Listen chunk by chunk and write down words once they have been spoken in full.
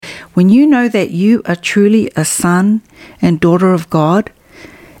when you know that you are truly a son and daughter of God,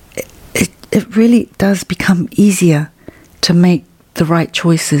 it really does become easier to make the right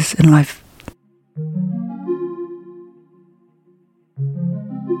choices in life.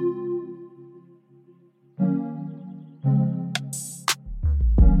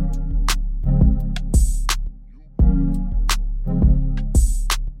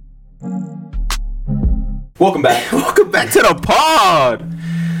 Welcome back. Welcome back to the pod.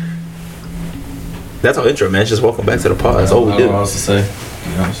 That's our intro, man. It's just welcome back to the pod. That's all we do. I don't know what else to say.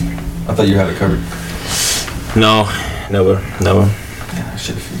 I thought you had it covered. No, never. Yeah, I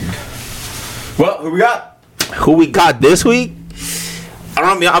should have figured. Well, who we got? Who we got this week? I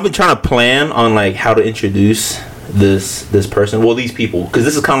don't know. I've been trying to plan on like how to introduce this person. Well, these people, because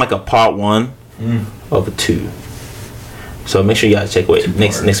this is kind of like a part one of a two. So make sure you guys check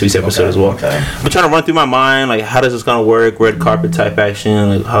next week's episode as well. Okay. I'm trying to run through my mind, like, how is this gonna work? Red carpet type action,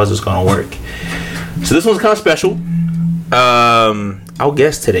 like, how is this gonna work? So this one's kind of special. Our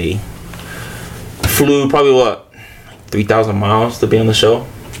guest today flew probably 3,000 miles to be on the show.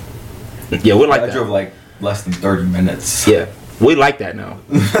 Yeah, we like that. I drove like less than 30 minutes. Yeah, we like that now.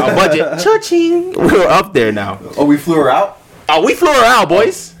 Our budget, cha-ching, we're up there now. Oh, we flew her out? Oh, we flew her out,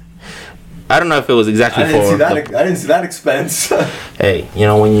 boys. I don't know if it was exactly I didn't see that expense. Hey, you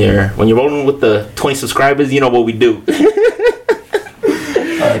know, when you're rolling with the 20 subscribers, you know what we do.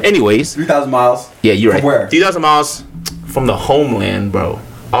 Anyways, 3,000 miles. Yeah, you're right. From where? 3,000 miles from the homeland, bro.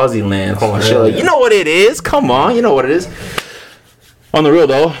 Aussie land, from Australia. You know what it is. Come on, you know what it is. On the real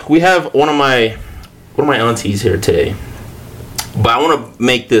though, we have one of my aunties here today. But I want to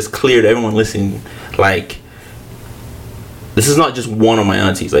make this clear to everyone listening, like, this is not just one of my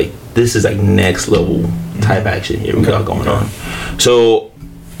aunties. Like, this is like next level type action here we got going on. So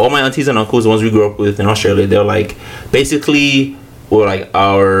all my aunties and uncles, the ones we grew up with in Australia, they're like basically were like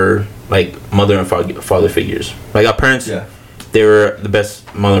our like mother and father figures. Like our parents, they were the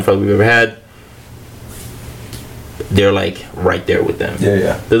best mother and father we've ever had. They're like right there with them.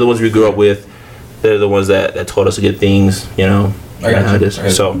 Yeah. They're the ones we grew up with. They're the ones that taught us good things. You know. I got you.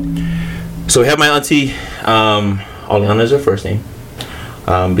 So we have my auntie. Oliana is her first name.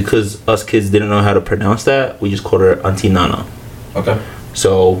 Because us kids didn't know how to pronounce that, we just called her Auntie Nana. Okay.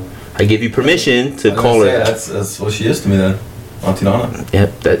 So I give you permission to call her. That's what she is to me then, Auntie Nana.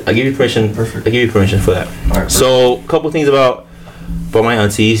 Yep. I give you permission. Perfect. I give you permission for that. All right. So a couple things about my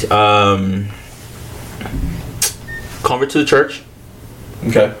aunties. Convert to the church.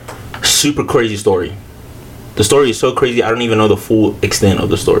 Okay. Super crazy story. The story is so crazy. I don't even know the full extent of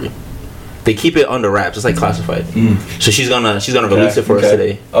the story. They keep it under wraps. It's like classified. So she's gonna release it for us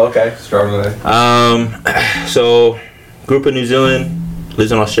today. Oh, okay. Start today. So grew up in New Zealand,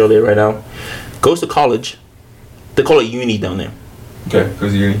 lives in Australia right now. Goes to college. They call it uni down there. Okay,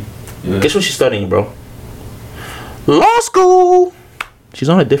 goes to uni. Yeah. Guess what she's studying, bro? Law school. She's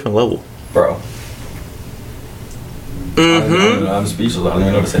on a different level, bro. I'm speechless. I don't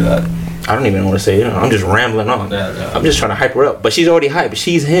even know how to say that. I don't even want to say it. I'm just rambling on. I'm just trying to hype her up. But she's already hyped.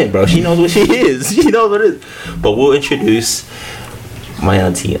 She's him, bro. She knows what she is. She knows what it is. But we'll introduce my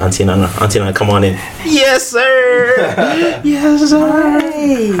auntie Nana. Auntie Nana, come on in. Yes, sir. Yes, sir.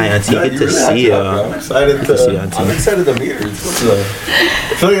 Hi, auntie. Good to see you. I'm excited to see you, auntie. I'm excited to meet her.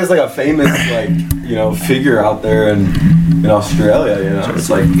 I feel like it's like a famous, figure out there in Australia. You know, it's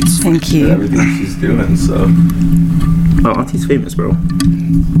like thank you. Everything she's doing. So. Oh, auntie's famous, bro.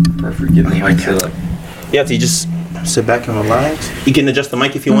 Perfect. Give me a mic. Yeah, auntie, just sit back and relax. You can adjust the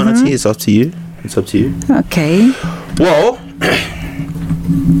mic if you want, auntie. It's up to you. Okay. Well,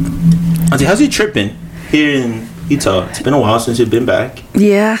 auntie, how's your trip been here in Utah? It's been a while since you've been back.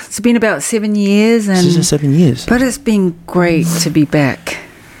 Yeah, it's been about 7 years. It's been 7 years. But it's been great to be back.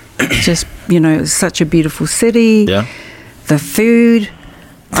 Just, it's such a beautiful city. Yeah. The food.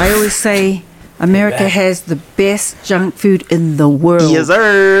 I always say America has the best junk food in the world. Yes,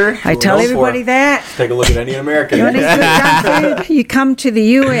 sir. I tell everybody that. Take a look at any American. You want to eat junk food? You come to the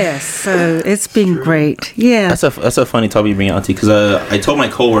U.S. So it's been great. Yeah. That's a funny topic you bring, auntie, because I told my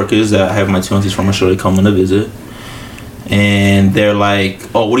coworkers that I have my two aunties from Australia coming to visit, and they're like,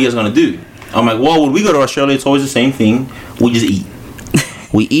 "Oh, what are you guys gonna do?" I'm like, "Well, when we go to Australia, it's always the same thing. We just eat.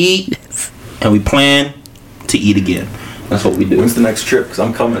 We eat, and we plan to eat again." That's what we do. When's the next trip? Because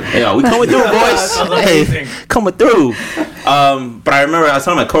I'm coming. Yeah, we coming through, boys. Hey, coming through. But I remember I was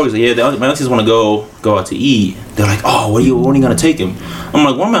telling my coworkers, my aunties want to go out to eat. They're like, "Oh, when are you gonna take him?" I'm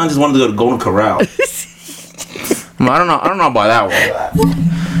like, one of my aunties wanted to go to Golden Corral. I don't know about that one.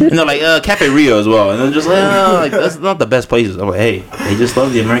 And they're like, Cafe Rio as well. And they're just like, that's not the best places. I'm like, hey, they just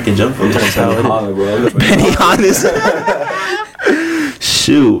love the American junk food. That's how it is. Benihana,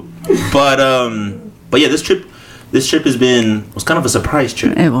 Shoot. But yeah, this trip was kind of a surprise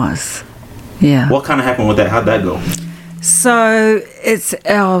trip. It was. Yeah. What kind of happened with that? How'd that go? So it's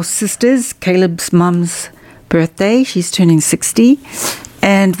our sister's, Caleb's mum's birthday. She's turning 60.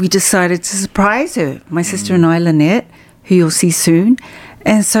 And we decided to surprise her, my sister and I, Lynette, who you'll see soon.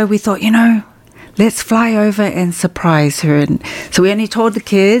 And so we thought, let's fly over and surprise her. And so we only told the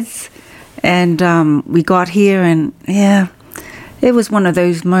kids, and we got here, and it was one of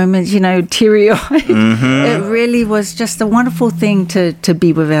those moments, teary-eyed. Mm-hmm. It really was just a wonderful thing to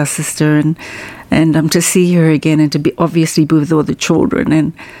be with our sister and to see her again, and to obviously be with all the children.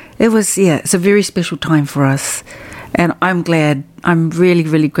 And it was, it's a very special time for us. And I'm glad. I'm really,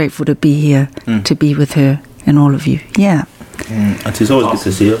 really grateful to be here, to be with her and all of you. Yeah. It's always good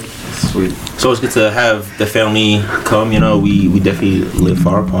to see you. Sweet. It's always good to have the family come. We definitely live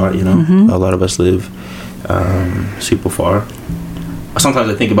far apart. Mm-hmm. A lot of us live super far. Sometimes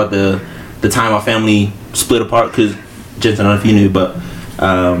I think about the time our family split apart, because Jensen, I don't know if you knew, but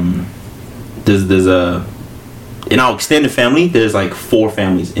there's in our extended family, there's like 4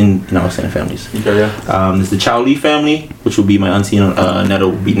 families in our extended families. Okay, yeah. There's the Chow Lee family, which will be my auntie Netta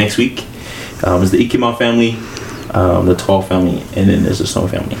will be next week. There's the Ikima family, the Tall family, and then there's the Snow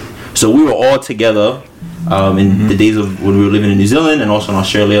family. So we were all together in the days of when we were living in New Zealand and also in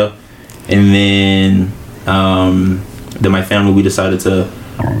Australia. And then my family, we decided to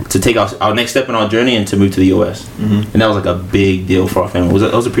take our next step in our journey and to move to the US. Mm-hmm. And that was like a big deal for our family.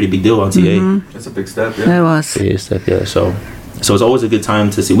 That was a pretty big deal, Auntie. Mm-hmm. That's a big step, yeah. It was. Big step, yeah. So it's always a good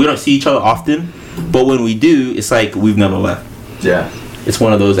time to see. We don't see each other often, but when we do, it's like we've never left. Yeah. It's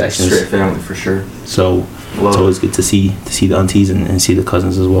one of those actions. Straight family, for sure. So it's always good to see the aunties and see the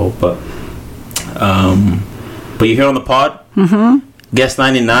cousins as well. But you're here on the pod. Mm-hmm. Guest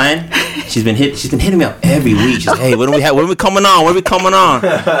 99. She's been hitting me up every week. She's like, hey, when are we coming on? I was like,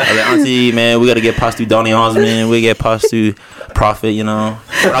 Auntie, man, we gotta get past through Donny Osmond, we get past through Prophet, But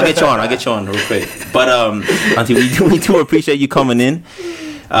I'll get you on real quick. But Auntie, we do appreciate you coming in.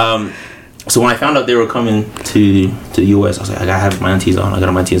 So when I found out they were coming to the US, I was like, I gotta have my aunties on. I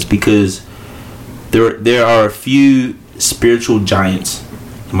got my aunties, because there are a few spiritual giants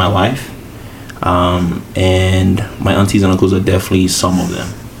in my life. And my aunties and uncles are definitely some of them.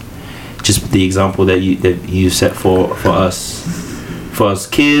 Just the example that you set for us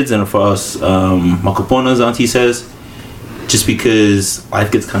kids, and for us Makaponas, auntie says, just because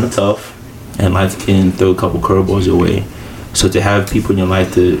life gets kind of tough and life can throw a couple curveballs your way. So to have people in your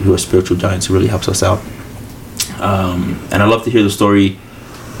life who are spiritual giants really helps us out. And I love to hear the story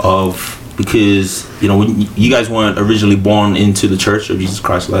of, because when you guys weren't originally born into the Church of Jesus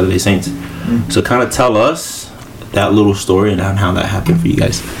Christ of Latter-day Saints. Mm-hmm. So kind of tell us that little story and how that happened for you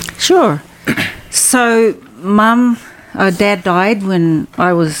guys. Sure. So Dad died when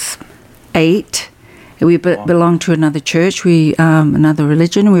I was 8. We belonged to another church, another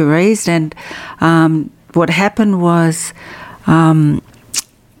religion. We were raised, and what happened was,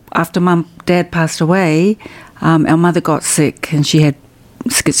 after Dad passed away, our mother got sick, and she had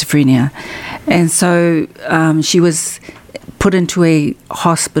schizophrenia, and so she was put into a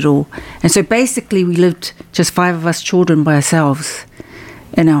hospital. And so basically we lived, just 5 of us children, by ourselves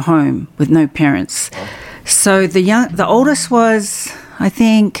in our home with no parents. So the oldest was, I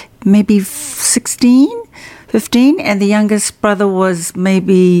think, maybe 16, 15, and the youngest brother was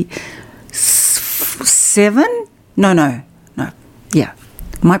maybe 7. No. Yeah,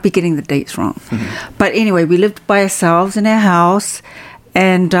 might be getting the dates wrong. Mm-hmm. But anyway, we lived by ourselves in our house,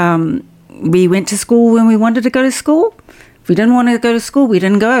 and we went to school when we wanted to go to school. If we didn't want to go to school, we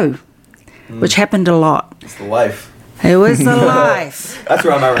didn't go, which happened a lot. It's the life. It was the life. That's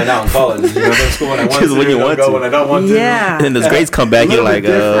where I'm at right now in college. You go to school when I want to, when you want go to. when I don't want to. Yeah. And then those grades come back, you're like,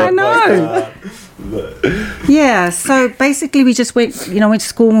 I know. Yeah, so basically we just went to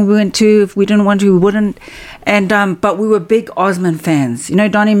school when we went to. If we didn't want to, we wouldn't. And but we were big Osmond fans.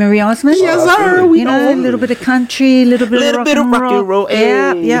 Donnie Marie Osmond? Yes, sir. We know a little bit of country, a little bit of rock and roll.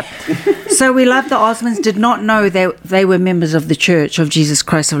 Hey. Yep. So we loved the Osmonds, did not know they were members of the Church of Jesus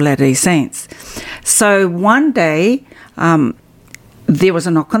Christ of Latter-day Saints. So one day, there was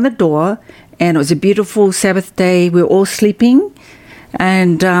a knock on the door, and it was a beautiful Sabbath day. We were all sleeping,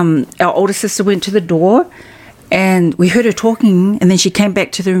 and our older sister went to the door, and we heard her talking, and then she came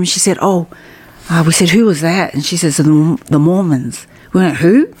back to the room. She said, we said, who was that? And she says, the Mormons. We went,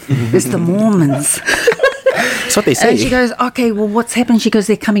 who? It's the Mormons. That's what they say. And she goes, okay, well, what's happened? She goes,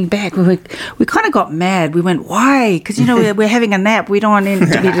 they're coming back. We kind of got mad. We went, why? Because, we're having a nap. We don't want them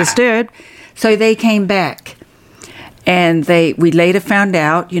to be disturbed. So they came back. And we later found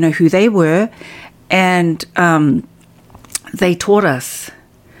out, who they were. And they taught us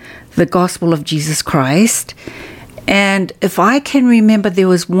the gospel of Jesus Christ. And if I can remember, there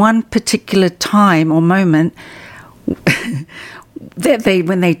was one particular time or moment that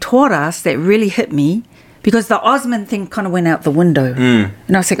when they taught us, that really hit me, because the Osman thing kind of went out the window.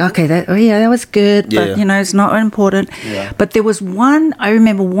 And I was like, okay, that was good, but it's not important. Yeah. But there was I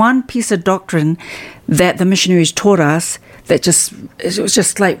remember one piece of doctrine that the missionaries taught us that it was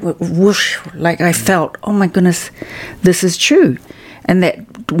just like whoosh, like I felt, oh my goodness, this is true. And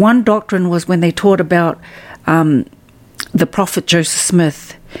that one doctrine was when they taught about the prophet Joseph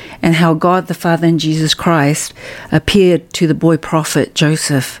Smith, and how God the Father and Jesus Christ appeared to the boy prophet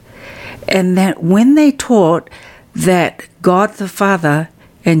Joseph. And that when they taught that God the Father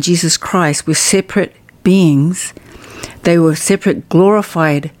and Jesus Christ were separate beings, they were separate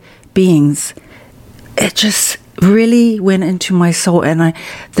glorified beings, it just really went into my soul. And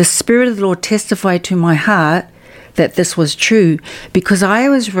the Spirit of the Lord testified to my heart that this was true, because I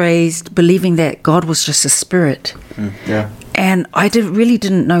was raised believing that God was just a spirit. And I really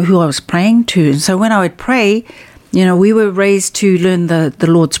didn't know who I was praying to. And so when I would pray, we were raised to learn the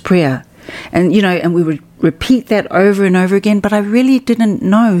Lord's Prayer. And, and we would repeat that over and over again, but I really didn't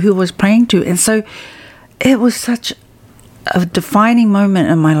know who I was praying to. And so it was such a defining moment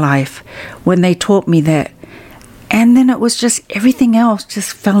in my life when they taught me that. And then it was just everything else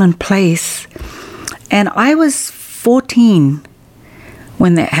just fell in place. And I was 14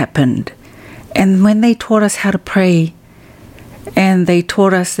 when that happened. And when they taught us how to pray, and they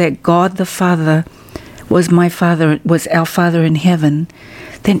taught us that God the Father was our Father in heaven,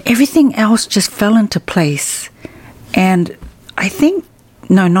 then everything else just fell into place. And I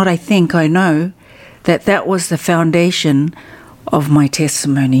know that was the foundation of my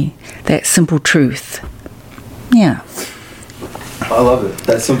testimony, that simple truth. Yeah. I love it.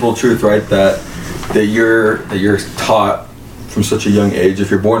 That simple truth, right? That you're taught from such a young age.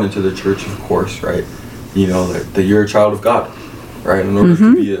 If you're born into the church, of course, right? That you're a child of God, right? In order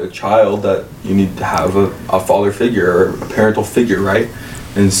to be a child, that you need to have a father figure or a parental figure, right?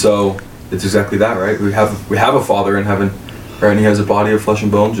 And so it's exactly that, right? We have a Father in heaven, right? And He has a body of flesh and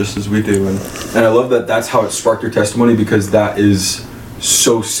bone just as we do. And I love that that's how it sparked your testimony, because that is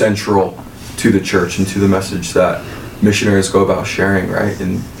so central to the church and to the message that missionaries go about sharing, right?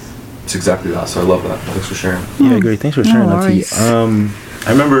 And it's exactly that. So I love that. Thanks for sharing. Yeah, great. Thanks for sharing that, T.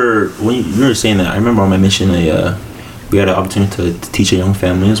 I remember when you were saying that, I remember on my mission, we had an opportunity to teach a young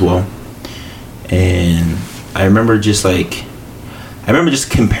family as well. And I remember just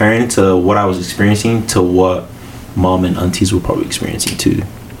comparing to what I was experiencing to what mom and aunties were probably experiencing too.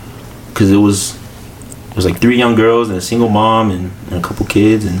 Because it was like 3 young girls and a single mom and a couple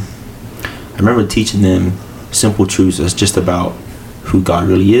kids. And I remember teaching them simple truths that's just about who God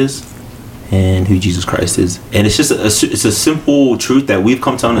really is and who Jesus Christ is. And it's just it's a simple truth that we've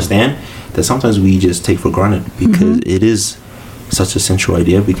come to understand that sometimes we just take for granted, because it is such a central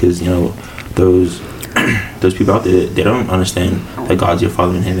idea, because those people out there, they don't understand that God's your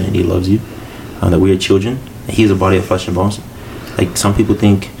Father in heaven and He loves you, that we are children, and He is a body of flesh and bones. Like some people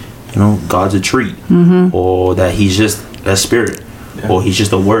think God's a tree, or that He's just a spirit, or He's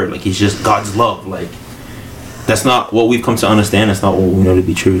just a word, like He's just God's love. Like that's not what we've come to understand. That's not what we know to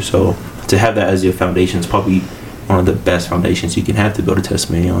be true. So to have that as your foundation is probably one of the best foundations you can have to build a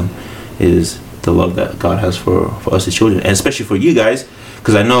testimony on, is the love that God has for us as children, and especially for you guys,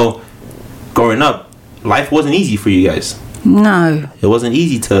 because I know growing up, life wasn't easy for you guys. No, it wasn't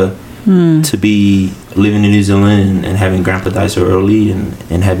easy to be living in New Zealand and having grandpa die so early,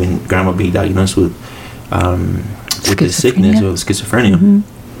 and having grandma being diagnosed with this sickness, or schizophrenia.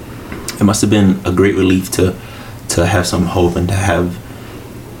 It must have been a great relief to have some hope and to have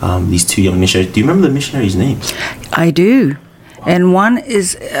these 2 young missionaries. Do you remember the missionaries' names? I do. And one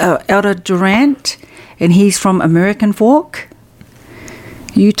is Elder Durant, and he's from American Fork,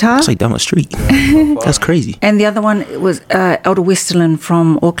 Utah. It's like down the street. That's crazy. And the other one was Elder Westerland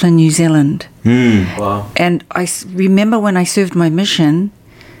from Auckland, New Zealand. Wow. And I remember when I served my mission,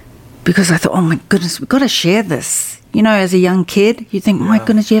 because I thought, oh my goodness, we've got to share this. As a young kid, you think, my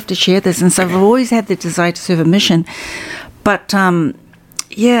goodness, you have to share this. And so I've always had the desire to serve a mission. But,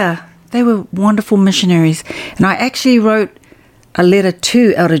 they were wonderful missionaries. And I actually wrote a letter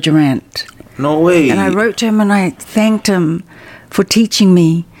to Elder Durant. No way. And I wrote to him and I thanked him for teaching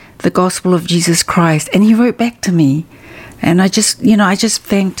me the gospel of Jesus Christ. And he wrote back to me. And I just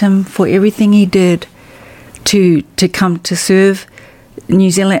thanked him for everything he did to come to serve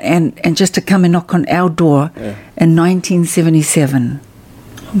New Zealand and just to come and knock on our door in 1977.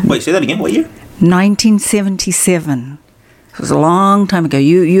 Wait, say that again. What year? 1977. It was a long time ago.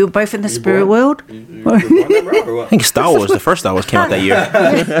 You were both in the spirit world? I think Star Wars, the first Star Wars came out that year.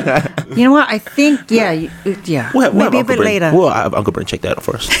 You know what? I think, yeah. We'll Maybe a bit later. Well, Uncle Brent check that out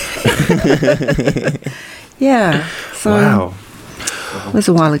first. Yeah. So Wow. it was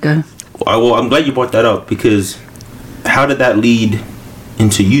a while ago. Well, I'm glad you brought that up, because how did that lead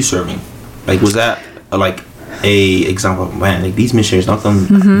into you serving? Like, was that like a example of, man, like these missionaries knocked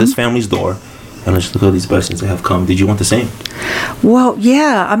on this family's door, and let's look at these blessings that have come. Did you want the same? Well,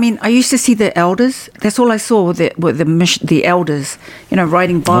 yeah. I mean, I used to see the elders. That's all I saw with the elders,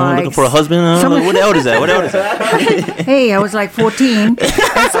 riding Oh, bikes. looking for a husband? What the elders at? What elders at? Hey, I was like 14.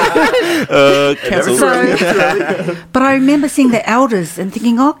 Cancel. But I remember seeing the elders and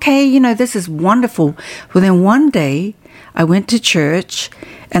thinking, okay, this is wonderful. Well, then one day I went to church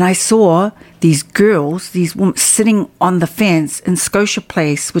and I saw these girls, these women sitting on the fence in Scotia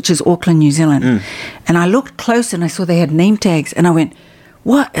Place, which is Auckland, New Zealand. And I looked close and I saw they had name tags, and I went,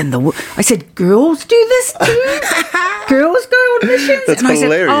 what in the I said, girls do this too? Girls go on missions? That's and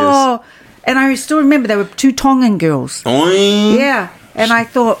hilarious. I said, and I still remember they were 2 Tongan girls. Oing. Yeah. And I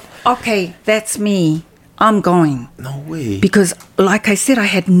thought, okay, that's me. I'm going. No way. Because, like I said, I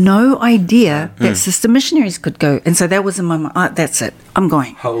had no idea that sister missionaries could go. And so that was in my mind. That's it. I'm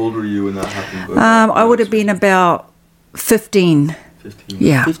going. How old were you when that happened? I would have been about 15. 15.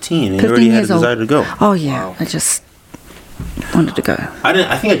 Yeah. 15, and you already had a desire to go. Oh, yeah. Wow. I just wanted to go.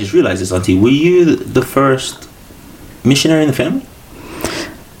 I think I just realized this, Auntie. Were you the first missionary in the family?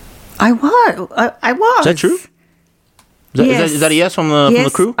 I was. I was. Is that true? Is that a yes from the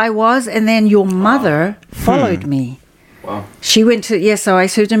crew? I was. And then your mother followed me. Wow. She went to, so I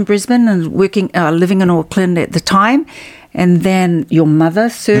served in Brisbane and living in Auckland at the time. And then your mother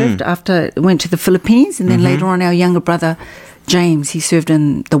served went to the Philippines. And then later on, our younger brother, James, he served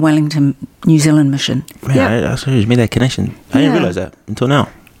in the Wellington, New Zealand mission. Man, I just made that connection. I didn't realize that until now.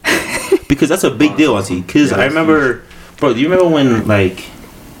 Because that's a big deal, Auntie. Because I remember, bro, do you remember when,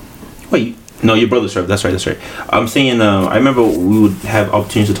 no, your brother served. That's right. I'm saying, I remember we would have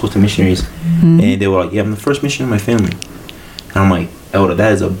opportunities to talk to missionaries, and they were like, "Yeah, I'm the first missionary in my family." And I'm like, "Elder,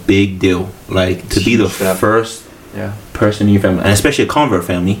 that is a big deal. Like, to be the first person in your family, and especially a convert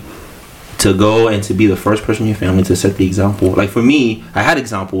family, to go and to be the first person in your family to set the example. Like for me, I had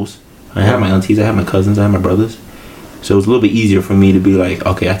examples. I had my aunties, I had my cousins, I had my brothers. So it was a little bit easier for me to be like,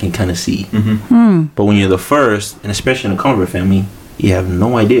 okay, I can kind of see. But when you're the first, and especially in a convert family, you have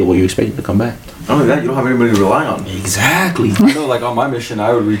no idea what you're expecting to come back. Not only that, you don't have anybody to rely on. Exactly. I know, like on my mission,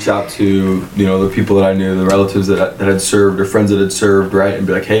 I would reach out to the people that I knew, the relatives that had served, or friends that had served, right, and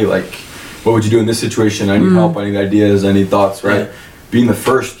be like, hey, like, what would you do in this situation? I need help. I need ideas. I need thoughts, right? Yeah. Being the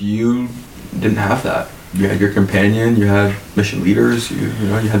first, you didn't have that. You had your companion. You had mission leaders. You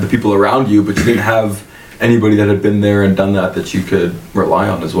had the people around you, but you didn't have anybody that had been there and done that you could rely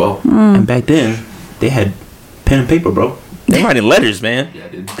on as well. And back then, they had pen and paper, bro. They writing letters, man. Yeah,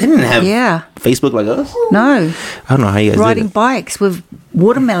 dude. They didn't have Facebook like us. No. I don't know how you guys riding did it. bikes with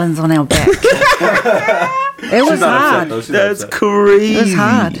watermelons on our back. It was hard. That's crazy. It was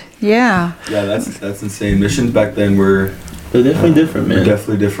hard. Yeah. Yeah, that's insane. Missions back then were definitely different, man.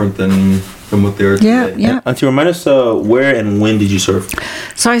 Definitely different than what they are today. Yeah. Auntie, remind us where and when did you serve?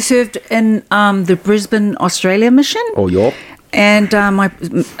 So I served in the Brisbane, Australia mission. Oh, y'all. And my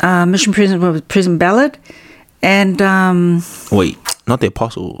mission prison was Prison Ballard. And wait, not the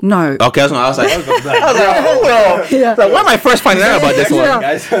apostle. No. Okay, I was like, why am I first finding out about this one?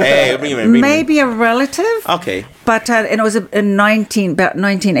 Hey, bring me. Maybe a relative. Okay. But and it was in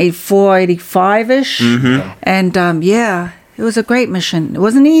 1984, 85-ish. And it was a great mission. It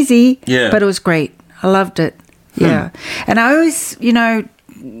wasn't easy, but it was great. I loved it. Yeah. And I always,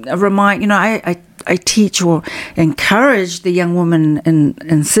 remind, I teach or encourage the young woman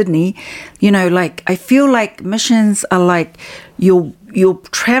in Sydney, I feel like missions are like you're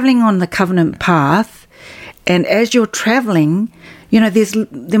traveling on the covenant path, and as you're traveling,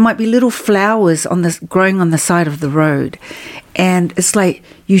 there might be little flowers growing on the side of the road, and it's like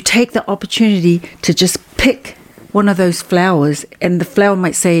you take the opportunity to just pick one of those flowers, and the flower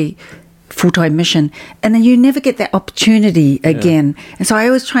might say full-time mission, and then you never get that opportunity again. And so I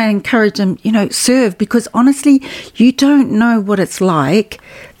always try and encourage them, serve, because honestly, you don't know what it's like,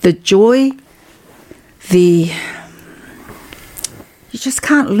 the joy, you just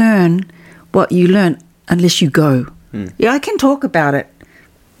can't learn what you learn unless you go. I can talk about it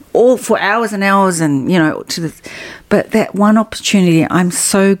all for hours and hours, and but that one opportunity, I'm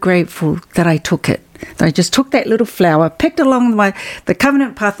so grateful that I took it. I just took that little flower, picked along the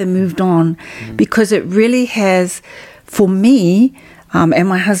covenant path, and moved on, because it really has, for me, and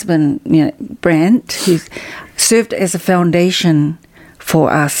my husband, Brent, who's served as a foundation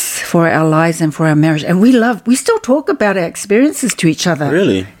for us, for our lives and for our marriage. And we still talk about our experiences to each other.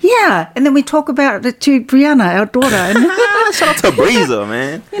 Really? Yeah. And then we talk about it to Brianna, our daughter. And Shout out to Breezer,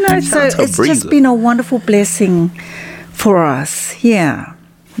 man. so it's just been a wonderful blessing for us. Yeah.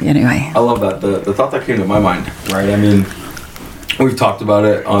 Anyway. I love that. The thought that came to my mind, right? I mean, we've talked about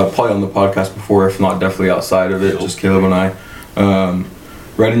it probably on the podcast before, if not definitely outside of it, just Caleb and I.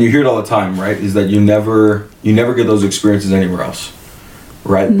 Right, and you hear it all the time, right? Is that you never get those experiences anywhere else,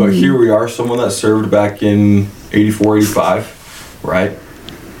 right? Mm-hmm. But here we are, someone that served back in 84, 85, right?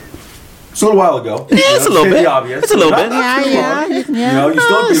 It's a little while ago. Yeah, it's a little bit. Obvious. It's a little bit. Yeah. You know, you're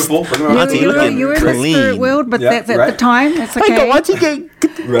still beautiful. You were in the spirit world, but that's at the time. It's okay. Hey, Auntie,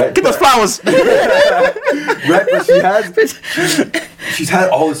 get those flowers. Right, but she's had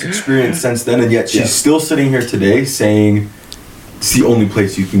all this experience since then, and yet she's still sitting here today saying it's the only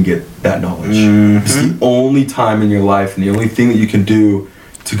place you can get that knowledge. Mm-hmm. It's the only time in your life, and the only thing that you can do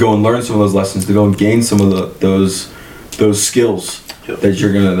to go and learn some of those lessons, to go and gain some of those skills that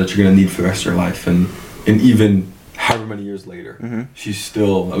you're gonna need for the rest of your life, and even however many years later,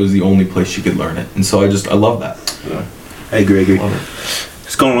 that was the only place she could learn it, and so I love that. Yeah. I agree.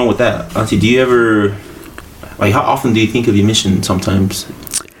 What's going on with that, Auntie? Do you ever, like, how often do you think of your mission? Sometimes.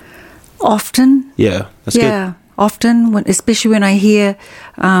 Often. Yeah, that's good. Yeah, often, especially when I hear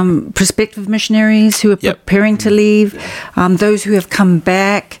prospective missionaries who are preparing to leave, those who have come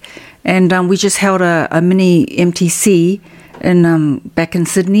back, and we just held a mini MTC back in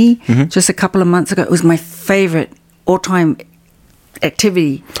Sydney just a couple of months ago. It was my favorite all-time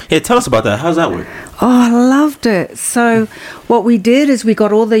activity. Yeah, tell us about that. How's that work? Oh, I loved it. So what we did is we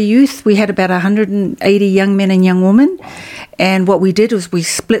got all the youth. We had about 180 young men and young women. And what we did was we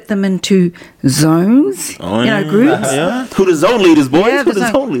split them into zones, groups. Yeah. Who the zone leaders, boys? Yeah, Who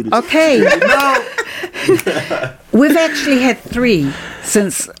the zone leaders? Okay. We've actually had 3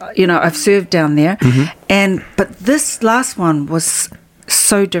 since, I've served down there. But this last one was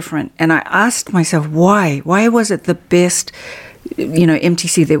so different. And I asked myself, why? Why was it the best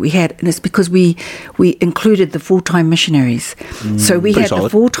MTC that we had? And it's because we included the full-time missionaries. So we had the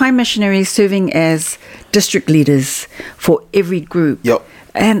full-time missionaries serving as district leaders for every group. Yep.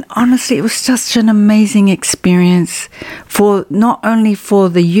 And honestly, it was such an amazing experience for not only for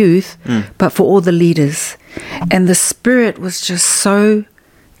the youth, but for all the leaders. And the spirit was just so,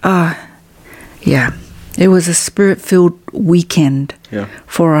 it was a spirit-filled weekend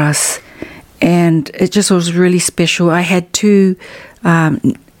for us. And it just was really special. I had 2, I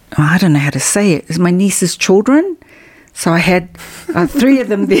don't know how to say it. It's my niece's children. So I had 3 of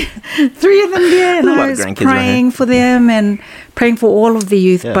them there. 3 of them there. And I was praying for them and praying for all of the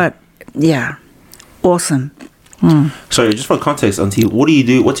youth. Yeah. But, awesome. Sorry, just for context, Auntie, what do you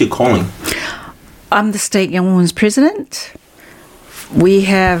do? What's your calling? I'm the State Young Women's President. We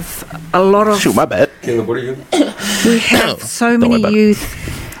have a lot of... Shoot, my bad. Caleb, what are you? We have so many youth.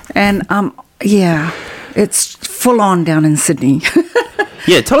 And, it's full on down in Sydney.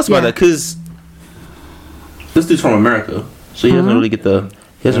 Yeah, tell us about that, because this dude's from America, so he doesn't really get the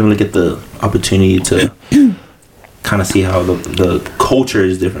opportunity to kind of see how the culture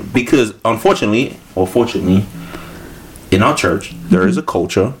is different. Because unfortunately, or fortunately, in our church there is a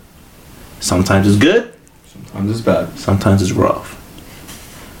culture. Sometimes it's good, sometimes it's bad, sometimes it's rough,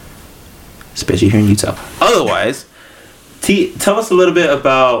 especially here in Utah. Otherwise, tell us a little bit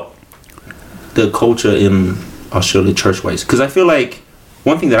about the culture in Australia church-wise, because I feel like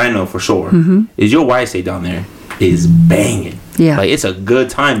one thing that I know for sure is your YSA down there is banging. Yeah, like it's a good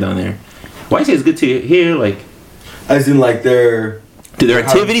time down there. YSA is good to hear, like as in like their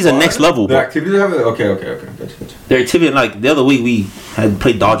activities are next level. Their activities have okay. Gotcha. Their activity, like the other week we had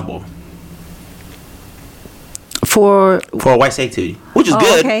played dodgeball for a YSA activity, which is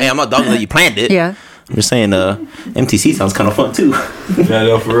good. Okay. Hey, I'm not dogging that you planned it. Yeah. I'm just saying, MTC sounds kind of fun too. Yeah,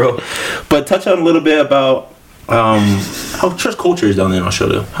 no, for real. But touch on a little bit about how church culture is down there in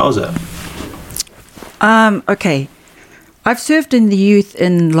Australia. How is that? Okay. I've served in the youth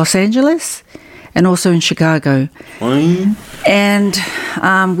in Los Angeles and also in Chicago. And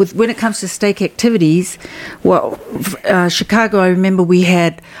when it comes to stake activities, Chicago, I remember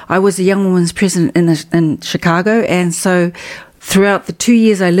I was a young women's president in Chicago, and so throughout the 2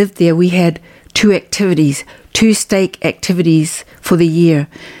 years I lived there, we had 2 stake activities for the year.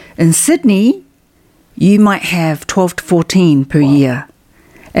 In Sydney, you might have 12 to 14 per year.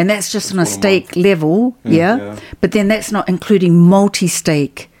 And that's just on a stake level, yeah? But then that's not including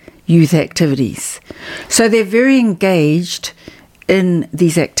multi-stake youth activities. So they're very engaged in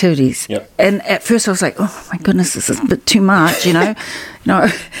these activities. Yep. And at first I was like, oh my goodness, this is a bit too much,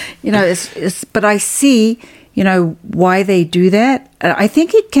 But I see why they do that. I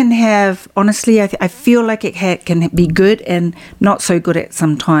think it can have, honestly, I feel like it can be good and not so good at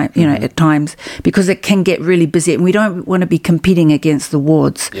some time, at times, because it can get really busy and we don't want to be competing against the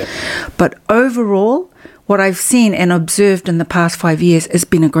wards. Yeah. But overall, what I've seen and observed in the past 5 years has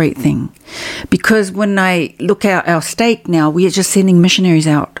been a great thing. Because when I look at our stake now, we are just sending missionaries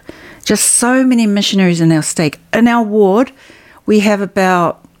out. Just so many missionaries in our stake. In our ward, we have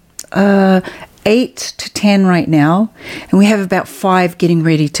about 8 to 10 right now, and we have about 5 getting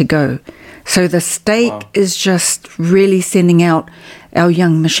ready to go. So the stake is just really sending out our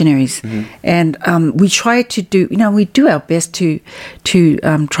young missionaries. And we try to do, we do our best to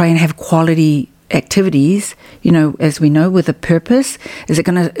try and have quality activities, as we know, with a purpose. Is it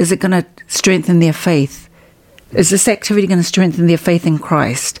gonna strengthen their faith? Is this activity going to strengthen their faith in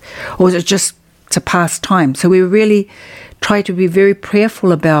Christ? Or is it just to pass time? So we really try to be very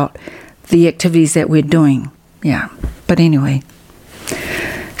prayerful about the activities that we're doing. Yeah. But anyway.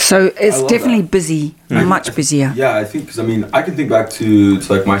 So it's definitely busy, much busier. Yeah, I think, because I can think back to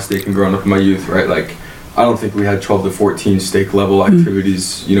like my stake and growing up in my youth, right? Like, I don't think we had 12 to 14 stake level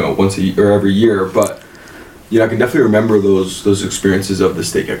activities, once a year or every year, but I can definitely remember those experiences of the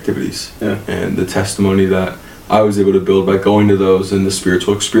stake activities and the testimony that I was able to build by going to those, and the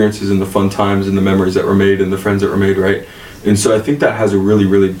spiritual experiences and the fun times and the memories that were made and the friends that were made, right? And so I think that has a really,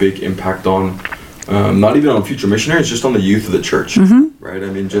 really big impact on, not even on future missionaries, just on the youth of the church,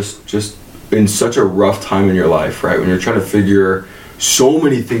 right? Just in such a rough time in your life, right? When you're trying to figure so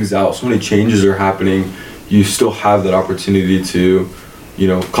many things out, so many changes are happening, you still have that opportunity to,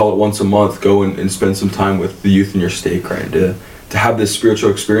 call it once a month, go and spend some time with the youth in your stake, right? To have this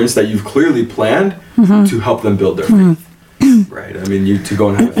spiritual experience that you've clearly planned to help them build their faith, right? To go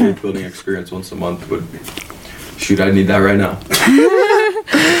and have a faith building experience once a month would, I need that right now.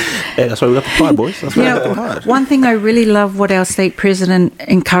 Hey, that's why we got the pod, boys. That's why we got the pod. One thing I really love what our stake president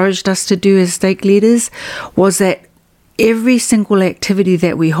encouraged us to do as stake leaders was that every single activity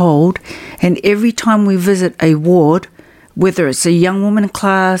that we hold and every time we visit a ward, whether it's a young woman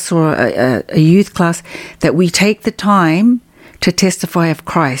class or a youth class, that we take the time to testify of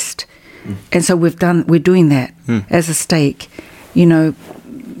Christ. And so we're doing that as a stake,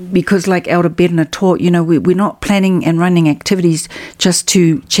 because like Elder Bednar taught, we're not planning and running activities just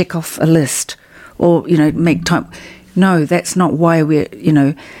to check off a list or, make time. No, that's not why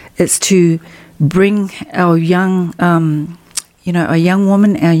it's to bring our young, our young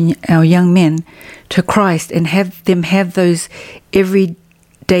women, our young men to Christ and have them have those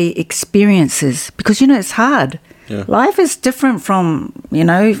everyday experiences, because, it's hard. Yeah. Life is different from,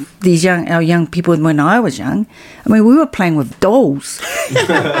 our young people when I was young. We were playing with dolls. We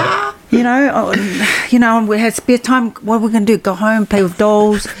had spare time. What are we going to do? Go home, play with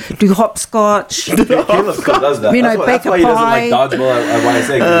dolls, do hopscotch. Caleb still does that. Bake a pie. He doesn't like dodgeball at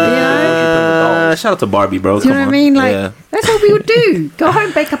YSA. Shout out to Barbie, bro. Do you know what I mean? That's what we would do. Go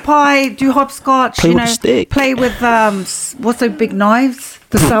home, bake a pie, do hopscotch. Play with a stick. Play with what's those big knives?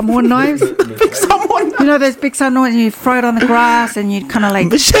 The Samoan knives. Big Samoan knives. Those big Samoan knives. And you throw it on the grass, and you kind of like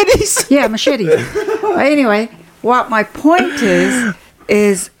machetes. Yeah, machetes. Anyway, what my point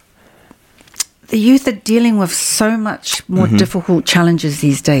is the youth are dealing with so much more difficult challenges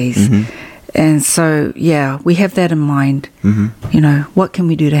these days. And so, we have that in mind. What can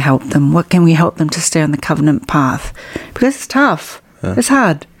we do to help them? What can we help them to stay on the covenant path? Because it's tough. Yeah. It's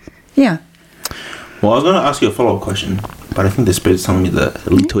hard. Yeah. Well, I was going to ask you a follow-up question, but I think the Spirit's telling me to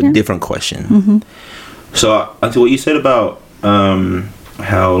lead to a different question. So, unto what you said about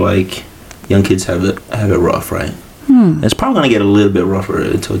how, young kids have it rough, right? It's probably going to get a little bit rougher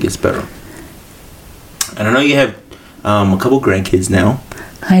until it gets better. And I know you have a couple grandkids now.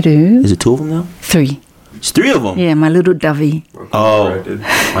 I do. Is it 2 of them now? 3. It's 3 of them? Yeah, my little dovey. Oh,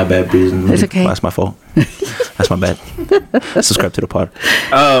 my bad, Breeze. It's okay. That's my fault. That's my bad. Subscribe to the pod.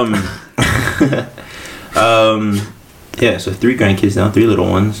 So 3 grandkids now, 3 little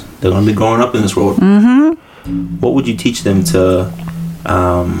ones. They're going to be growing up in this world. What would you teach them to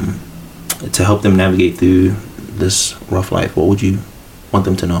help them navigate through this rough life? What would you want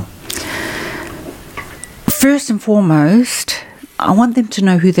them to know? First and foremost, I want them to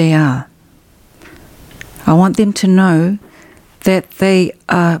know who they are. I want them to know that they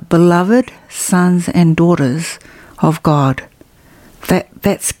are beloved sons and daughters of God.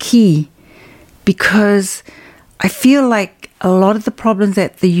 That's key, because I feel like a lot of the problems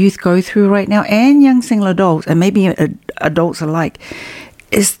that the youth go through right now, and young single adults, and maybe adults alike,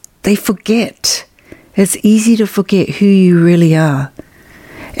 is they forget. It's easy to forget who you really are.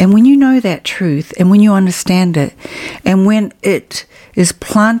 And when you know that truth, and when you understand it, and when it is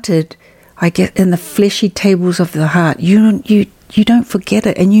planted, I get in the fleshy tables of the heart, you don't forget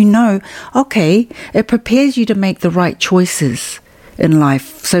it, and okay, it prepares you to make the right choices in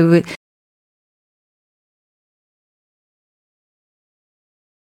life. So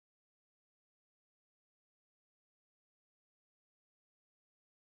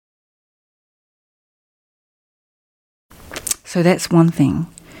that's one thing.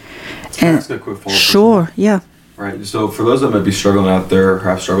 Can I ask a quick follow-up? Sure, yeah. Right. So for those that might be struggling out there,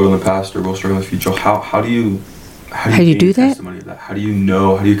 perhaps struggled in the past or will struggle in the future, how do you do that? Testimony of that? How do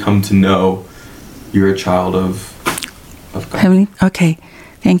you come to know you're a child of God? Heavenly, okay.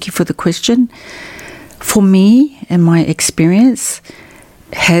 Thank you for the question. For me, and my experience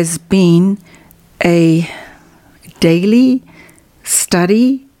has been a daily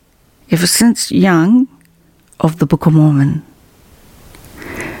study ever since young of the Book of Mormon.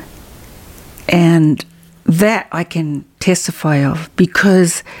 And that I can testify of,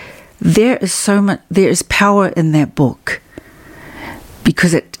 because there is power in that book,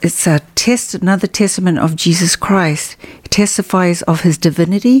 because it's another testament of Jesus Christ. It testifies of his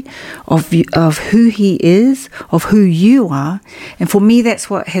divinity, of who he is, of who you are. And for me, that's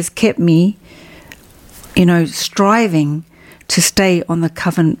what has kept me, striving to stay on the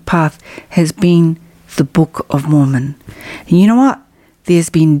covenant path, has been the Book of Mormon. And you know what?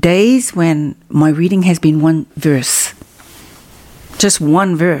 There's been days when my reading has been one verse. Just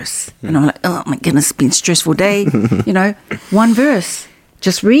one verse. And I'm like, oh my goodness, it's been a stressful day. One verse.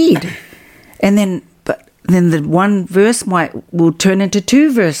 Just read. And then the one verse will turn into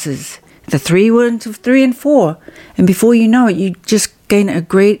two verses. The three will into 3 and 4. And before you know it, you just gain a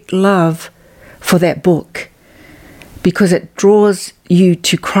great love for that book, because it draws you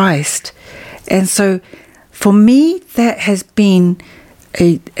to Christ. And so for me, that has been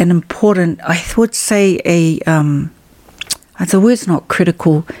an important, I would say the word's not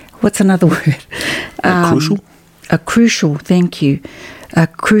critical. What's another word? Crucial? A crucial, thank you. A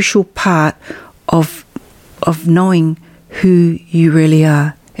crucial part of knowing who you really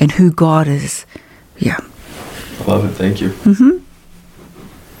are and who God is. Yeah. I love it. Thank you. Mm-hmm.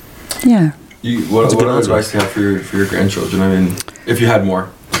 Yeah. What advice do you have for your grandchildren? I mean, if you had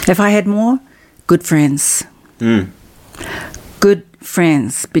more. If I had more, good friends. Good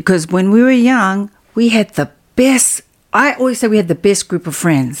friends, because when we were young, we had the best. I always say we had the best group of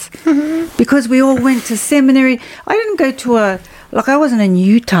friends, because we all went to seminary. I didn't go to I wasn't in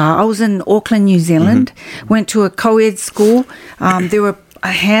Utah. I was in Auckland, New Zealand. Went to a co-ed school. There were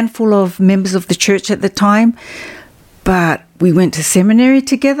a handful of members of the church at the time, but we went to seminary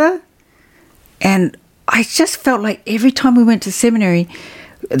together, and I just felt like every time we went to seminary,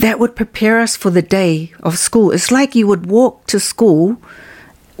 that would prepare us for the day of school. It's like you would walk to school,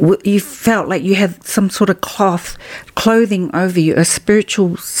 you felt like you had some sort of clothing over you, a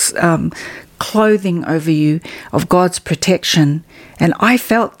spiritual clothing over you of God's protection. And I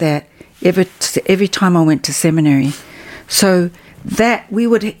felt that every time I went to seminary. So that we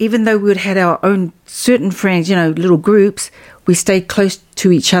would, even though we would had our own certain friends, little groups, we stayed close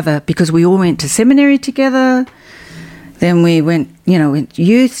to each other because we all went to seminary together. Then we went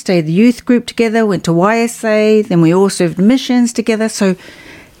youth, stayed the youth group together, went to YSA, then we all served missions together. So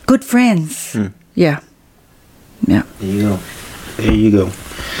good friends. Yeah. There you go.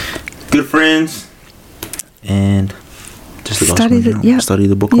 Good friends. And just study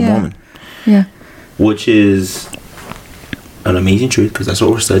the Book of Mormon. Yeah. Which is an amazing truth, because that's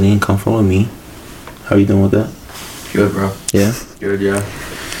what we're studying. Come follow me. How are you doing with that? Good, bro. Yeah? Good, yeah.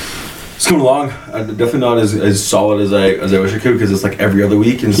 It's coming along. Definitely not as solid as I wish I could, because it's like every other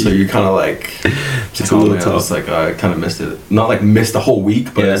week, and so you're kind of like, it's a little tough. It's like I kind of missed it. Not like missed the whole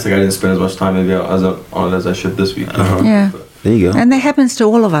week, but it's like I didn't spend as much time maybe on it as I should this week. Yeah. There you go. And that happens to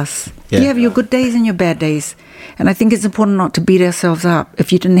all of us. Yeah. You have your good days and your bad days. And I think it's important not to beat ourselves up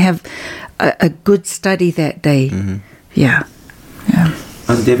if you didn't have a good study that day. Yeah.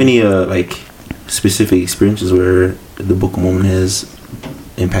 Do you have any specific experiences where the Book of Mormon has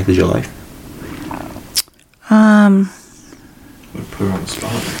impacted your life? Put her on the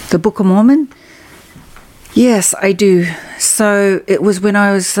spot. The Book of Mormon? Yes, I do. So it was when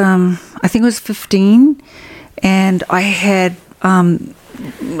I was, I think it was 15, and I had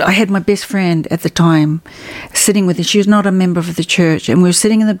my best friend at the time sitting with her. She was not a member of the church, and we were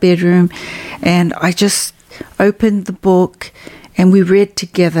sitting in the bedroom, and I just opened the book, and we read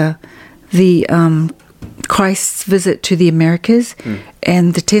together the Christ's visit to the Americas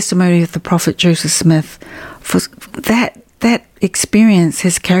and the testimony of the prophet Joseph Smith. For that experience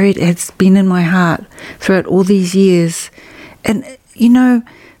has been in my heart throughout all these years. And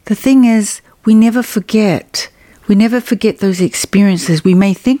the thing is, we never forget we never forget those experiences. We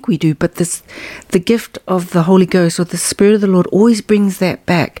may think we do, but the gift of the Holy Ghost or the Spirit of the Lord always brings that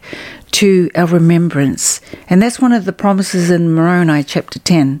back to our remembrance. And that's one of the promises in Moroni chapter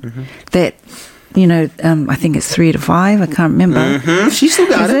 10, that, you know, I think it's 3 to 5, I can't remember. She still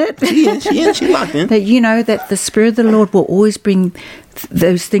got Is it? She locked in. That, you know, that the Spirit of the Lord will always bring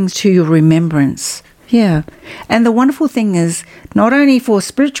those things to your remembrance. Yeah. And the wonderful thing is, not only for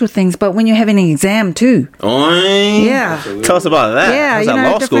spiritual things, but when you're having an exam too. Oing. Yeah. Absolutely. Tell us about that. Yeah. How's you that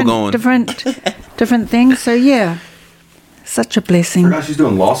know, law school going? different things. So, yeah. Such a blessing. I forgot she's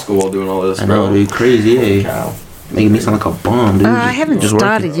doing law school while doing all this, I bro. know, dude. Crazy, eh? Cow. Making me sound like a bum, dude. I haven't Just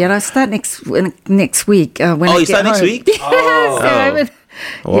started working. yet. I start next week. When Oh, I you get start next home. week? Oh. So I haven't-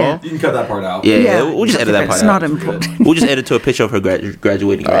 Well, yeah. You can cut that part out. Yeah, we'll just edit that part It's out. not important. We'll just edit to a picture of her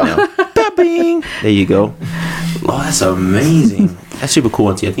graduating right now. Bing. There you go. Oh, that's amazing. That's super cool,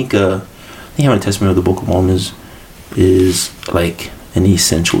 Auntie. I think having a testimony of the Book of Mormon is like an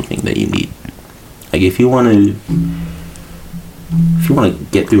essential thing that you need. Like if you want to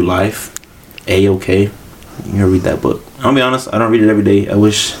get through life, okay, you gotta read that book. I'll be honest, I don't read it every day. I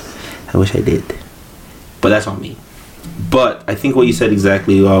wish I did, but that's on me. But I think what you said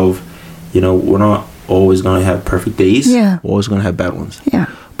exactly of, you know, we're not always gonna have perfect days. Yeah. We're always gonna have bad ones. Yeah.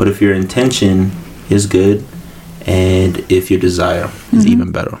 But if your intention is good, and if your desire is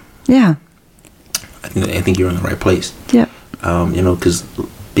even better, Yeah. I think you're in the right place. Yeah. You know, because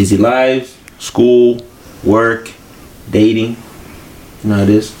busy lives, school, work, dating, you know how it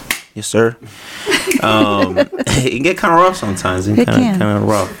is. Yes, sir. It can get kind of rough sometimes. It can. Kind of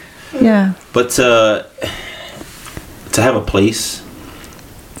rough. Yeah. But to have a place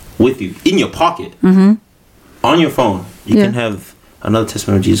with you in your pocket, on your phone, you Yeah. can have another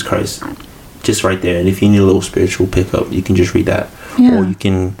testimony of Jesus Christ just right there. And if you need a little spiritual pickup, you can just read that, Yeah. or you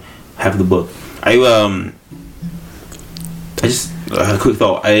can have the book. I just a quick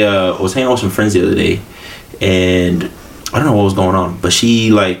thought. I was hanging out with some friends the other day, and I don't know what was going on, but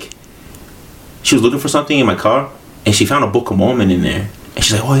she was looking for something in my car, and she found a Book of Mormon in there, and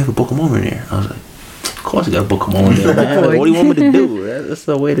she's like, "Oh, you have a Book of Mormon in there?" I was like, "Of course, I got a Book of Mormon there, man. Like, what do you want me to do? That's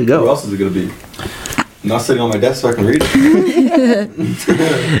the way to Who go." else is it gonna be? Not sitting on my desk so I can read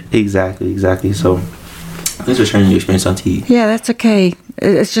it. Exactly. So, thanks for sharing your experience on TV. Yeah, that's okay.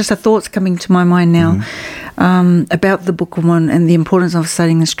 It's just a thought's coming to my mind now about the Book of Mormon and the importance of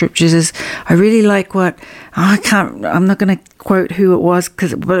studying the scriptures. Is I really like what I'm not going to quote who it was,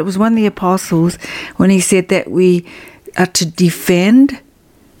 but it was one of the apostles when he said that we are to defend,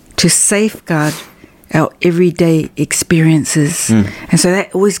 to safeguard our everyday experiences. And so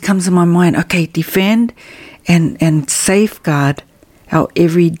that always comes in my mind. Okay, defend and safeguard our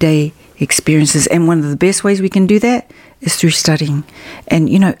everyday experiences. And one of the best ways we can do that is through studying. And,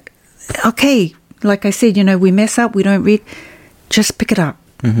 you know, okay, like I said, you know, we mess up, we don't read, just pick it up.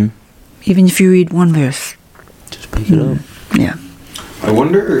 Even if you read one verse. Just pick it up. Yeah. I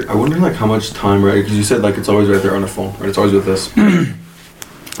wonder like how much time, right? Because you said like it's always right there on the phone, right? It's always with us.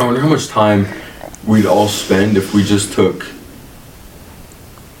 I wonder how much time we'd all spend if we just took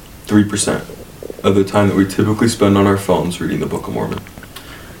 3% of the time that we typically spend on our phones reading the Book of Mormon.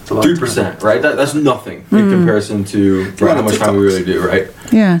 3%, right? That's nothing in comparison to how much time we really do, right?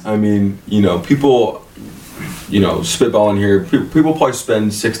 Yeah. I mean, you know, people, you know, spitballing here, people probably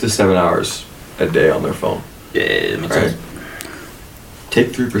spend 6 to 7 hours a day on their phone. Yeah, it makes Right. sense.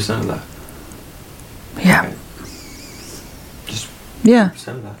 Take 3% of that. Yeah. Right? Just Yeah.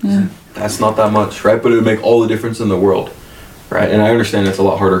 3% of that. Yeah. That's not that much, right? But it would make all the difference in the world, right? And I understand it's a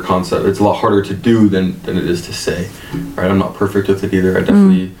lot harder concept. It's a lot harder to do than it is to say, right? I'm not perfect with it either. I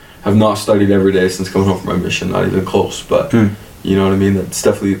definitely have not studied every day since coming home from my mission, not even close. But you know what I mean? That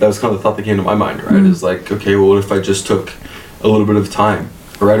was kind of the thought that came to my mind, right? Is like, okay, well, what if I just took a little bit of time,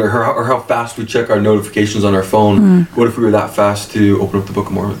 right? Or how fast we check our notifications on our phone. What if we were that fast to open up the Book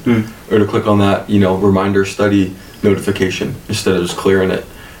of Mormon? Or to click on that, you know, reminder study notification instead of just clearing it.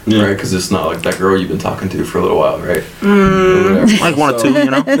 Yeah. Right, because it's not like that girl you've been talking to for a little while, right? Like one or two, you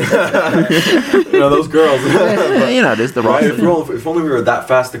know. You know those girls. But, you know, there's the Right, roster. if only we were that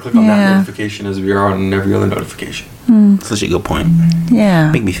fast to click on that notification as we are on every other notification. Such a good point.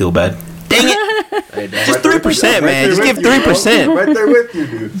 Yeah. Make me feel bad. Dang it! Just 3%, man. Just give 3%. Right there with you,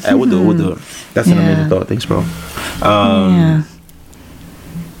 dude. Hey, we'll do it. That's an amazing thought. Thanks, bro. Yeah.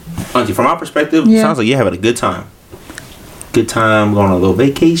 Auntie, from our perspective, Yeah. sounds like you're having a good time. Good time, going on a little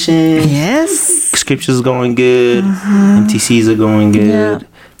vacation. Yes. Scriptures are going good. MTCs are going good. Yeah.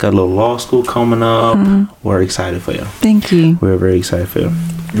 Got a little law school coming up. We're excited for you. Thank you. We're very excited for you.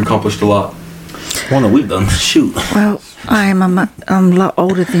 You've accomplished a lot. One that we've done. Shoot. Well, I'm a lot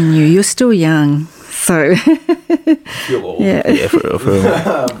older than you. You're still young. So So, Feel old. yeah. Yeah, for real, for real.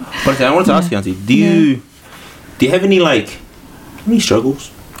 But I wanted to ask you, Auntie, do you have any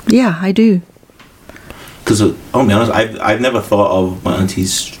struggles? Yeah, I do. Because I'll be honest, I've never thought of my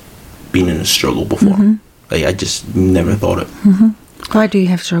aunties being in a struggle before. Like, I just never thought it. Why do you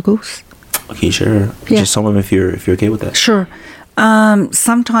have struggles? Okay, sure. Yeah. Just some of them if you're okay with that. Sure.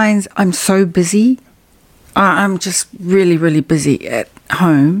 Sometimes I'm so busy. I'm just really, really busy at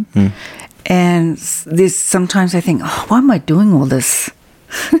home. And there's sometimes I think, oh, why am I doing all this?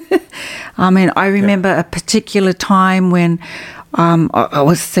 I mean, I remember a particular time when I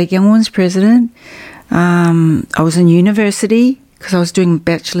was Women's president. I was in university because I was doing a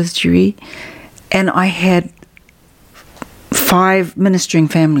bachelor's degree. And I had 5 ministering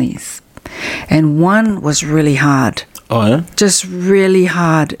families. And one was really hard. Oh, yeah? Just really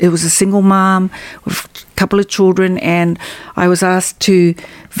hard. It was a single mom with a couple of children, and I was asked to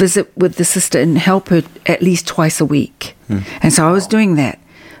visit with the sister and help her at least twice a week. And so I was doing that.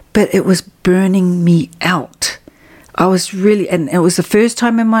 But it was burning me out. I was really, and it was the first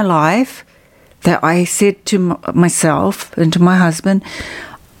time in my life that I said to myself and to my husband,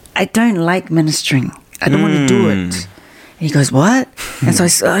 I don't like ministering. I don't want to do it. And he goes, what? And so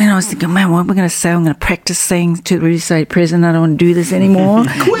I was thinking, man, what am I going to say? I'm going to practice saying to the really say, President, I don't want to do this anymore.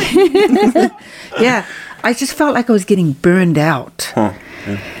 Quit. Yeah. I just felt like I was getting burned out.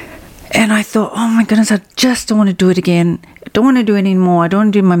 And I thought, oh my goodness, I just don't want to do it again. I don't want to do it anymore. I don't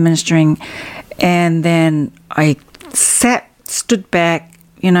want to do my ministering. And then I stood back,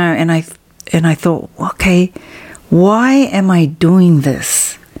 and I thought, okay, why am I doing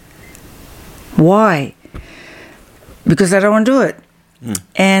this? Why? Because I don't want to do it.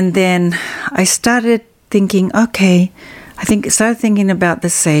 And then I started thinking, okay, started thinking about the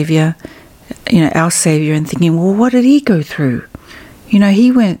Savior, our Savior, and thinking, well, what did he go through?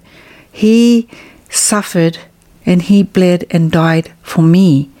 He suffered and he bled and died for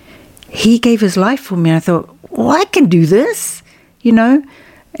me. He gave his life for me. And I thought, well, I can do this,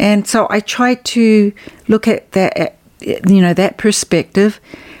 And so I tried to look at that, that perspective,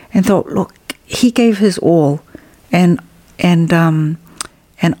 and thought, look, he gave his all, and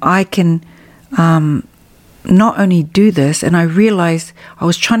I can not only do this. And I realized I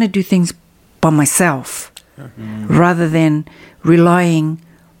was trying to do things by myself rather than relying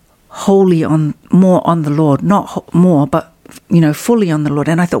wholly more on the Lord, not more, but fully on the Lord.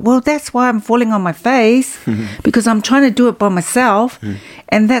 And I thought, well, that's why I'm falling on my face, because I'm trying to do it by myself.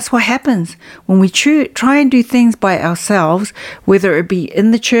 And that's what happens when we try and do things by ourselves, whether it be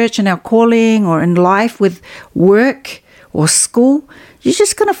in the church and our calling, or in life with work or school. You're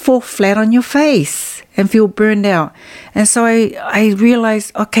just going to fall flat on your face and feel burned out. And so I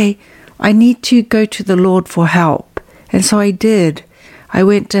realized, okay, I need to go to the Lord for help. And so I did. I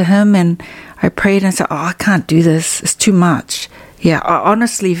went to him and I prayed and said, oh, I can't do this. It's too much. Yeah,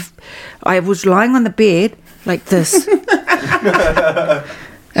 honestly, I was lying on the bed like this.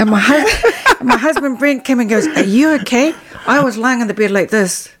 And my husband Brent came and goes, are you okay? I was lying on the bed like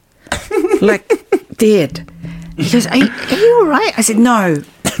this, like dead. He goes, are you all right? I said, no.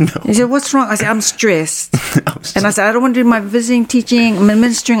 He said, what's wrong? I said, I'm stressed. And I said, I don't want to do my visiting, teaching,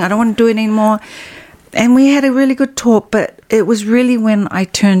 ministering. I don't want to do it anymore. And we had a really good talk, but it was really when I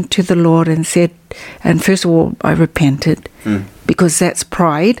turned to the Lord and said, and first of all, I repented, because that's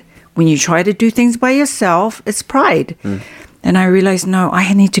pride. When you try to do things by yourself, it's pride. And I realized, no,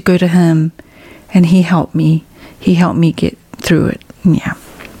 I need to go to him, and he helped me. He helped me get through it. Yeah.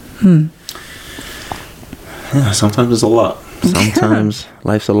 Yeah, sometimes it's a lot. Sometimes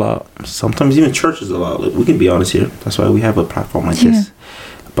life's a lot. Sometimes even church is a lot. Like, we can be honest here. That's why we have a platform like this.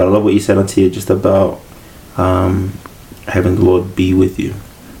 But I love what you said, Auntie, just about having the Lord be with you.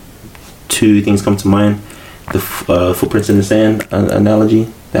 2 things come to mind. The footprints in the sand analogy,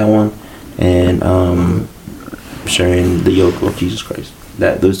 that one. And sharing the yoke of Jesus Christ.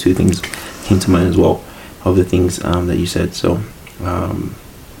 Those 2 things came to mind as well, of the things that you said. So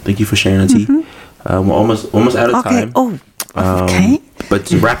thank you for sharing, Auntie. We're almost out of time. Oh, okay. But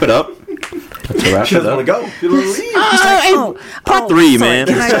to wrap it up. She doesn't want to go. She doesn't leave. Part 3, man.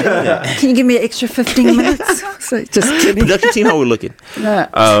 Can you give me an extra 15 minutes? So, just kidding. Production team, how we're looking.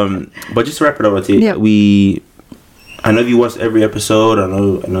 But just to wrap it up, Auntie, I know you watched every episode. I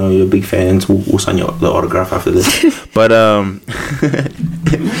know you're big fans. We'll sign the autograph after this. But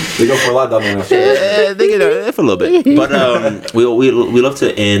they go for a lot down there. They get for a little bit. But we love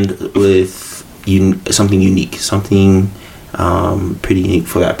to end with something unique, something pretty unique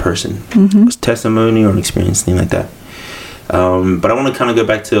for that person. It's testimony or an experience, thing like that. But I want to kind of go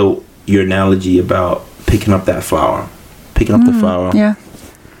back to your analogy about picking up the flower, and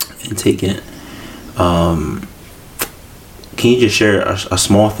taking it. can you just share a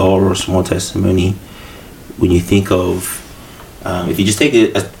small thought or a small testimony when you think of, if you just take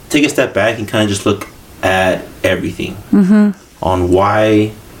a step back and kind of just look at everything, on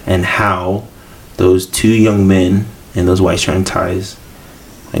why and how those two young men in those white shirt and ties,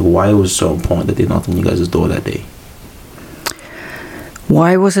 like why it was so important that they knocked on you guys' door that day?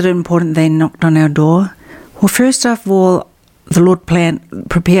 Why was it important they knocked on our door? Well, first of all, the Lord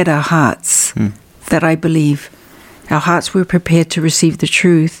prepared our hearts, that I believe. Our hearts were prepared to receive the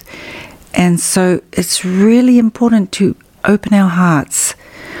truth. And so it's really important to open our hearts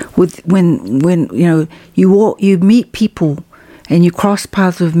when you meet people and you cross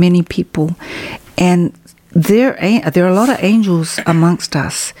paths with many people, and there are a lot of angels amongst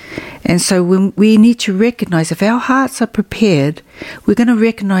us. And so when we need to recognize, if our hearts are prepared, we're going to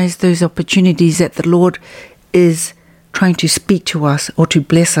recognize those opportunities that the Lord is trying to speak to us or to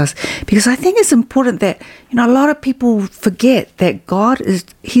bless us. Because I think it's important that, a lot of people forget that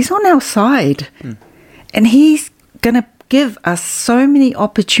He's on our side. And He's going to give us so many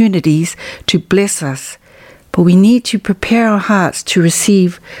opportunities to bless us. But we need to prepare our hearts to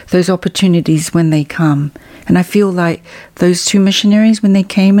receive those opportunities when they come. And I feel like those two missionaries, when they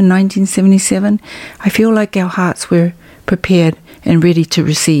came in 1977, I feel like our hearts were prepared and ready to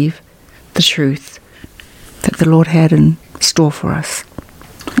receive the truth that the Lord had in store for us.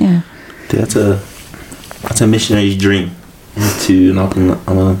 Yeah. That's a missionary's dream, to knock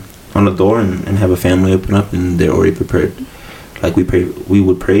on the door and have a family open up, and they're already prepared. Like we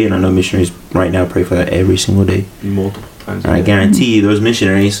would pray, and I know missionaries right now pray for that every single day, multiple times. And I guarantee you, those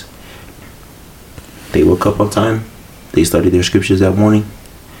missionaries, they woke up on time, they studied their scriptures that morning,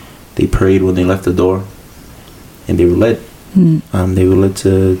 they prayed when they left the door, and they were led. They were led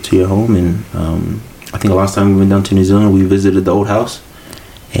to your home, and I think the last time we went down to New Zealand, we visited the old house,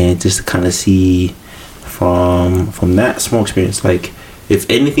 and just to kind of see from that small experience, like if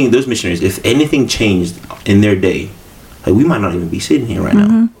anything, those missionaries, if anything changed in their day, like we might not even be sitting here right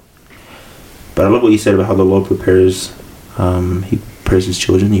now. But I love what you said about how the Lord prepares, He prepares His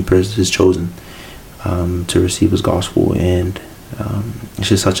children, He prepares His chosen to receive His gospel, and it's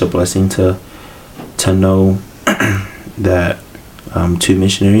just such a blessing to know that two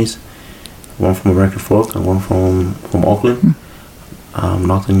missionaries, one from American Fork and one from Auckland,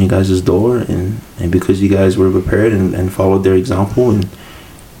 knocked on you guys' door, and because you guys were prepared and followed their example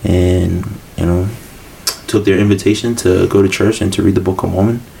and took their invitation to go to church and to read the Book of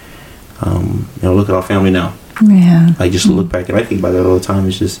Mormon, look at our family now. Yeah. Like, just look back, and I think about that all the time.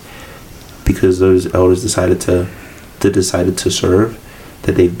 It's just because those elders decided to serve,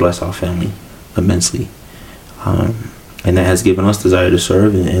 that they've blessed our family immensely, and that has given us desire to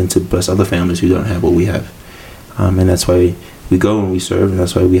serve and to bless other families who don't have what we have, and that's why we go and we serve, and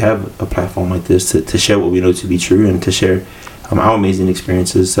that's why we have a platform like this to share what we know to be true, and to share our amazing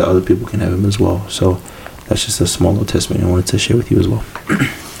experiences so other people can have them as well. So that's just a small little testimony I wanted to share with you as well.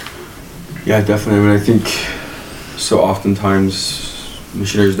 Yeah, definitely. I mean, I think so oftentimes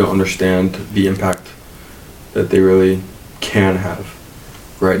missionaries don't understand the impact that they really can have,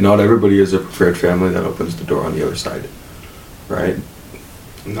 right? Not everybody is a prepared family that opens the door on the other side, right?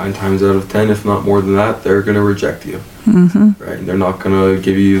 9 times out of 10, if not more than that, they're going to reject you, right? And they're not going to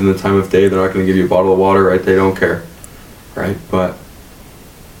give you in the time of day. They're not going to give you a bottle of water, right? They don't care, right? But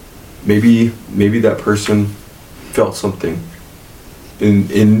maybe that person felt something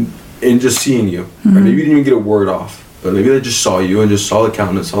in just seeing you, right? Maybe you didn't even get a word off, but maybe they just saw you and just saw the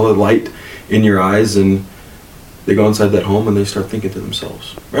countenance, saw the light in your eyes, and they go inside that home and they start thinking to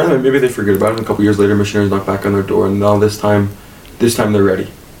themselves, right? Maybe they forget about it, and a couple years later, missionaries knock back on their door, and now this time they're ready,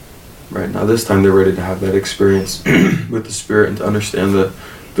 right? Now this time they're ready to have that experience with the Spirit and to understand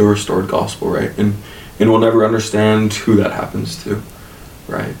the restored gospel, right? And we'll never understand who that happens to,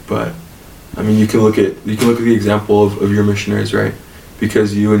 right? But I mean, you can look at the example of your missionaries, right?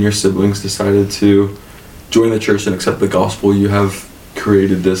 Because you and your siblings decided to join the church and accept the gospel, you have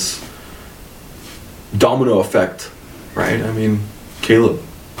created this domino effect, right? I mean, Caleb,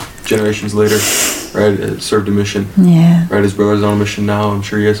 generations later, right, served a mission. Yeah. Right, his brother's on a mission now. I'm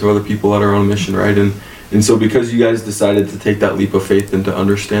sure he has some other people that are on a mission, right? And so because you guys decided to take that leap of faith and to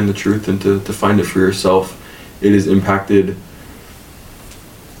understand the truth and to find it for yourself, it has impacted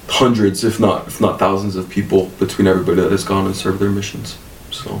hundreds, if not thousands of people between everybody that has gone and served their missions.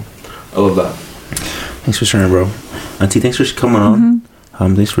 So I love that. Thanks for sharing, bro. Auntie, thanks for coming on.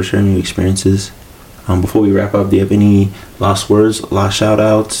 Thanks for sharing your experiences. Before we wrap up, do you have any last words, last shout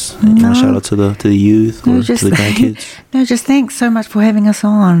outs? No. Shout out to the youth or to the grandkids? No, just thanks so much for having us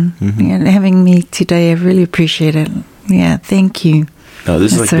on and having me today. I really appreciate it. Yeah, thank you. No,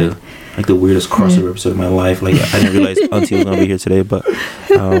 this is like the weirdest crossover episode of my life. Like I didn't realize Auntie was gonna be here today, but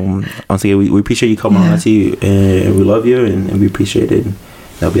once again, we appreciate you coming on, Auntie, and we love you, and we appreciate it. And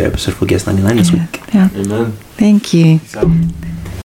that'll be our episode for Guest 99 this week. Yeah. Amen. Thank you. Peace out.